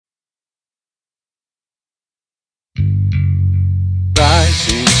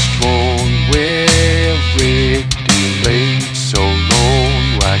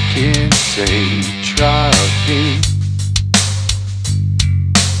say, try again.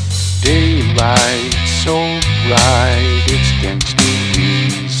 Daylight so bright, it stands to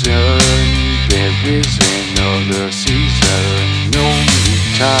reason. There is another season. Only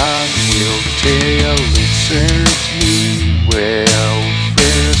time will tell. It serves me well.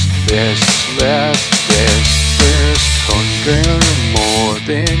 First, best, last, best. First, hunger more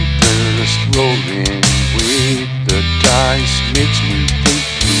than thirst. Rolling with the dice makes me think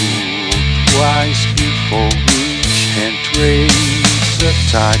through twice before each hand trace. The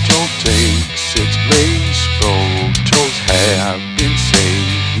title takes its place. Photos have been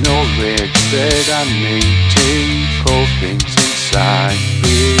saved. Knowledge that I may take. All things inside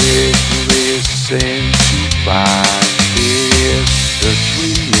it. Listen to find it. The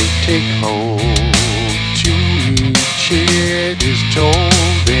dream may take hold. To each it is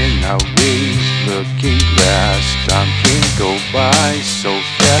told. And I raise looking glass. Time can go by so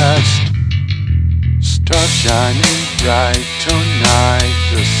fast. Stars shining bright tonight.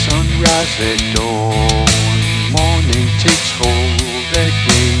 The sunrise at dawn. Morning takes hold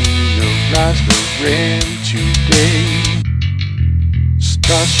again. AriseTheRam today.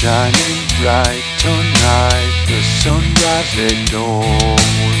 Stars shining bright tonight. The sunrise at dawn.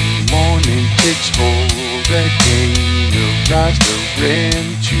 Morning takes hold again. AriseTheRam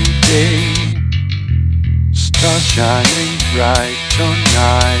today. Stars shining bright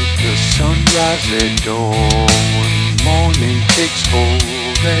tonight. The sunrise at dawn. Morning takes hold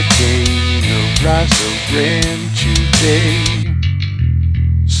again. AriseTheRam today.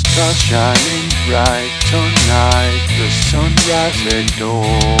 Stars shining bright tonight. The sunrise at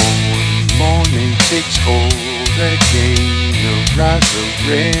dawn. Morning takes hold again.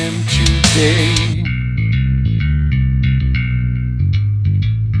 AriseTheRam today.